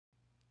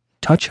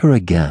Touch her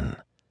again,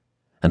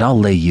 and I'll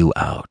lay you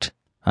out,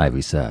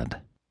 Ivy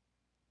said.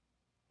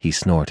 He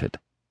snorted.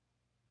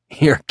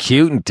 You're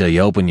cute until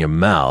you open your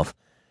mouth,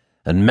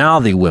 and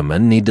mouthy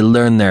women need to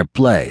learn their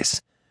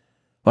place.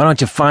 Why don't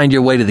you find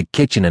your way to the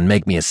kitchen and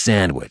make me a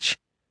sandwich?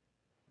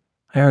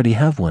 I already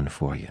have one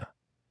for you.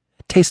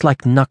 Tastes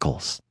like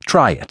knuckles.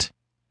 Try it.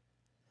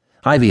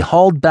 Ivy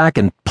hauled back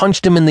and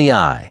punched him in the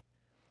eye.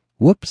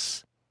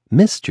 Whoops,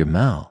 missed your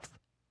mouth.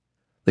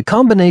 The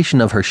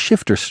combination of her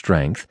shifter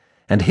strength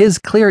and his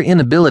clear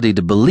inability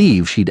to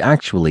believe she'd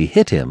actually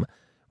hit him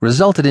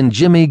resulted in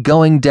Jimmy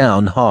going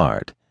down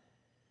hard.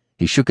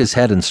 He shook his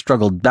head and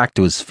struggled back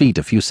to his feet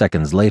a few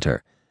seconds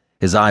later.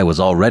 His eye was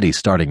already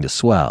starting to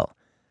swell.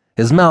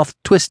 His mouth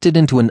twisted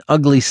into an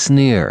ugly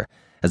sneer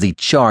as he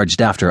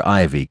charged after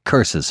Ivy,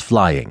 curses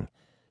flying.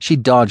 She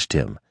dodged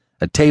him.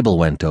 A table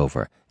went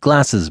over.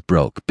 Glasses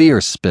broke.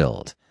 Beer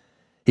spilled.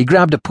 He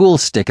grabbed a pool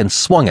stick and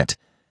swung it.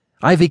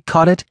 Ivy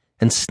caught it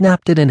and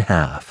snapped it in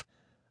half.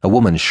 A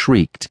woman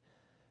shrieked.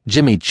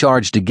 Jimmy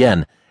charged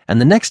again,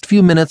 and the next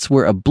few minutes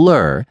were a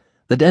blur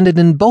that ended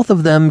in both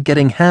of them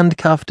getting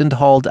handcuffed and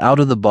hauled out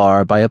of the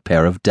bar by a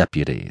pair of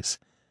deputies.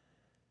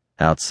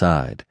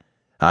 Outside,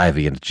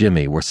 Ivy and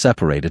Jimmy were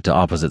separated to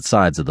opposite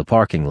sides of the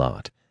parking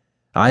lot.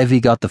 Ivy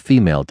got the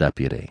female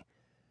deputy.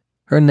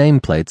 Her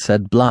nameplate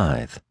said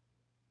Blythe.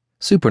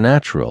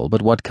 Supernatural,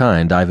 but what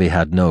kind, Ivy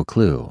had no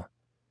clue.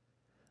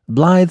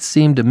 Blythe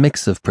seemed a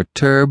mix of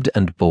perturbed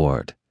and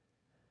bored.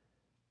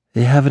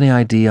 You have any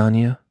ID on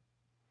you?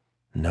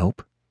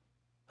 Nope,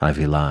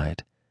 Ivy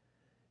lied.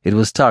 It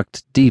was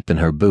tucked deep in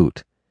her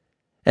boot.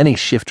 Any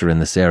shifter in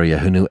this area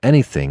who knew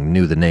anything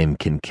knew the name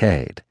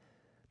Kincaid.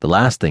 The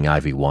last thing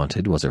Ivy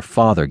wanted was her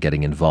father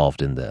getting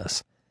involved in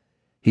this.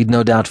 He'd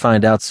no doubt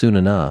find out soon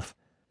enough.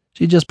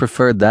 She just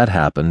preferred that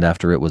happened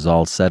after it was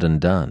all said and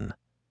done.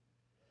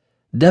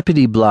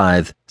 Deputy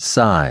Blythe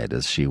sighed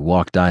as she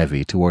walked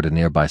Ivy toward a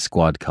nearby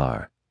squad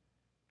car.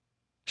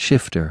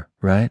 Shifter,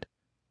 right?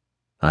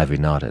 Ivy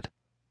nodded.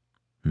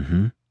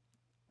 Mm-hmm.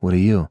 What are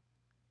you?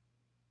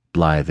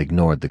 Blythe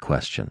ignored the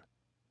question.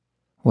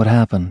 What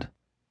happened?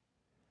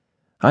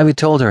 Ivy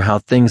told her how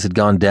things had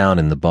gone down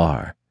in the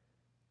bar.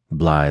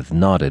 Blythe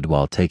nodded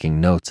while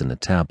taking notes in a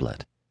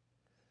tablet.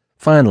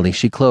 Finally,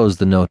 she closed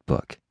the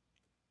notebook.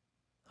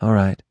 All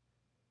right.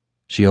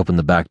 She opened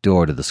the back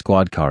door to the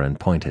squad car and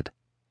pointed.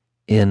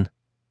 In.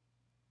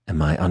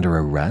 Am I under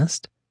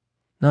arrest?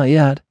 Not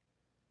yet.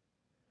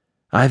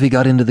 Ivy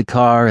got into the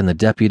car and the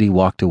deputy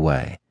walked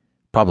away,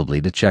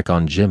 probably to check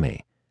on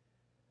Jimmy.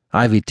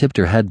 Ivy tipped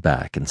her head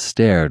back and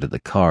stared at the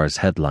car's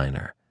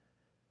headliner.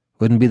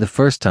 Wouldn't be the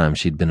first time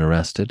she'd been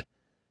arrested.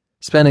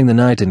 Spending the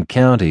night in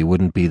county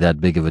wouldn't be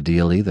that big of a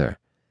deal either.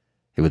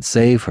 It would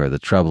save her the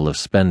trouble of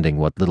spending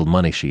what little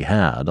money she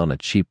had on a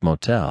cheap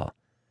motel.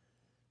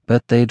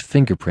 But they'd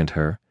fingerprint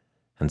her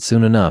and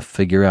soon enough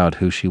figure out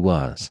who she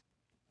was.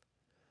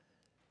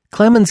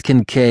 Clemens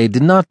Kincaid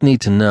did not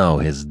need to know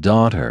his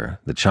daughter,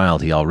 the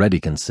child he already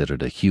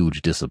considered a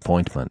huge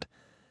disappointment,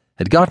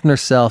 had gotten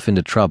herself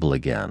into trouble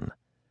again.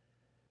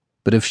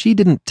 But if she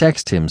didn't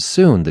text him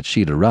soon that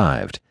she'd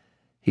arrived,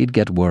 he'd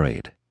get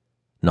worried.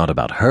 Not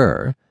about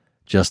her,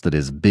 just that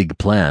his big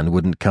plan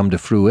wouldn't come to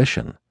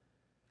fruition.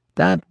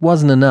 That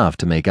wasn't enough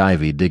to make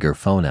Ivy dig her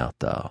phone out,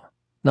 though.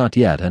 Not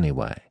yet,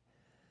 anyway.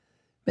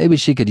 Maybe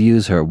she could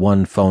use her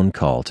one phone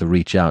call to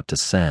reach out to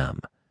Sam.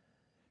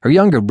 Her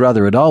younger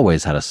brother had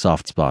always had a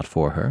soft spot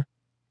for her.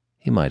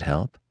 He might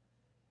help,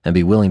 and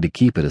be willing to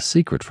keep it a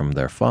secret from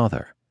their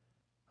father.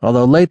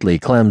 Although lately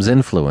Clem's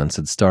influence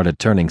had started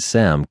turning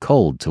Sam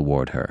cold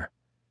toward her.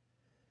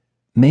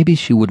 Maybe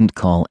she wouldn't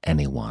call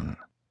anyone.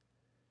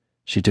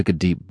 She took a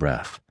deep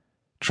breath,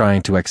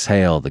 trying to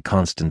exhale the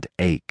constant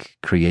ache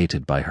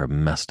created by her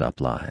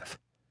messed-up life.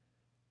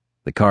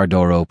 The car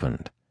door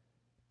opened.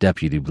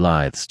 Deputy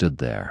Blythe stood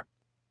there.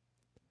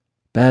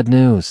 Bad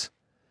news.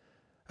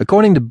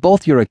 According to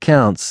both your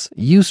accounts,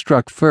 you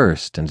struck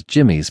first and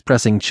Jimmy's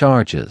pressing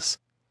charges.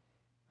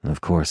 Of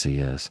course he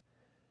is,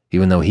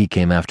 even though he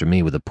came after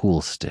me with a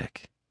pool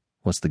stick.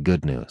 What's the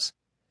good news?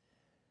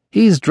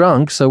 He's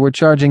drunk, so we're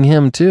charging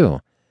him too.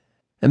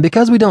 And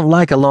because we don't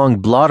like a long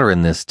blotter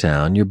in this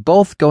town, you're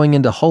both going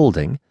into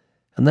holding,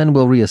 and then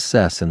we'll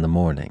reassess in the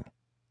morning.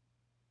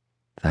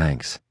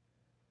 Thanks.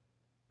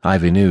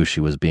 Ivy knew she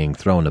was being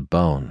thrown a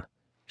bone.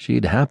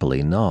 She'd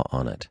happily gnaw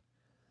on it.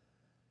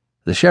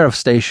 The sheriff's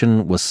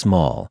station was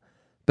small,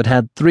 but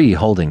had 3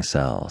 holding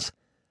cells.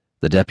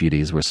 The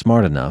deputies were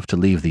smart enough to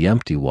leave the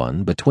empty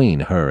one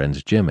between her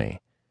and Jimmy.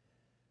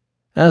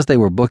 As they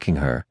were booking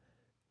her,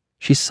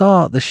 she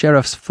saw the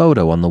sheriff's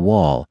photo on the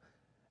wall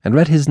and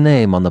read his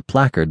name on the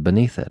placard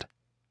beneath it.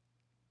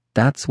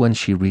 That's when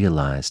she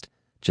realized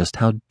just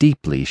how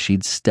deeply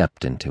she'd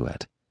stepped into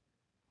it.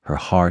 Her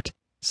heart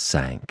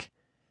sank.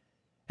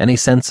 Any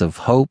sense of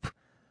hope,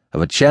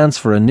 of a chance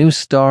for a new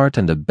start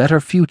and a better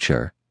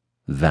future,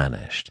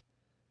 vanished.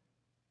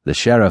 The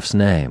sheriff's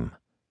name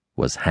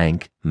was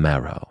Hank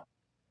Marrow,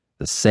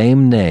 the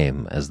same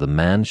name as the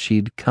man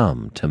she'd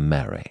come to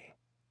marry.